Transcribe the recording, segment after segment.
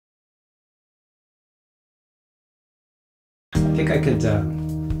think I could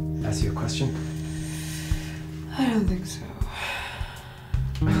ask you a question? I don't think so.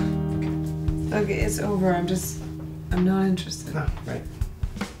 Okay, it's over. I'm not interested. No, right.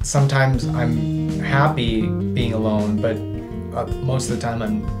 Sometimes I'm happy being alone, but most of the time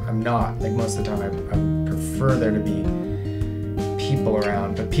I'm not. Like most of the time I prefer there to be people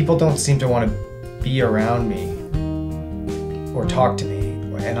around, but people don't seem to want to be around me or talk to me,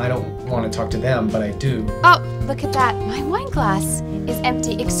 and I don't want to talk to them, but I do. Oh, look at that. My wine glass is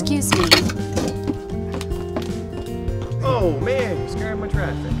empty. Excuse me. Oh man, you're scaring my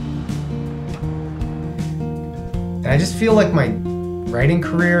traffic. And I just feel like my writing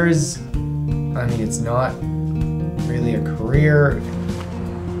career is, I mean, it's not really a career.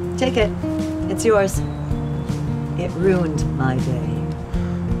 Take it. It's yours. It ruined my day.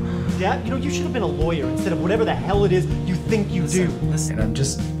 Dad, you know, you should have been a lawyer instead of whatever the hell it is you think you do. And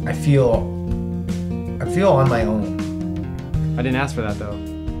I feel on my own. I didn't ask for that though.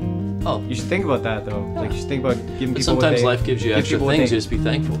 Oh. You should think about that though. Like you should think about giving But people sometimes life gives you extra things, they... just be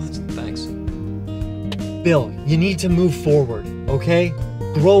thankful. Thanks. Bill, you need to move forward, okay?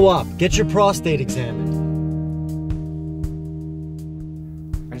 Grow up. Get your prostate examined.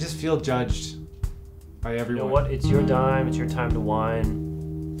 I just feel judged by everyone. You know what? It's your dime. It's your time to whine.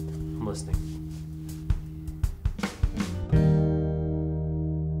 I'm listening.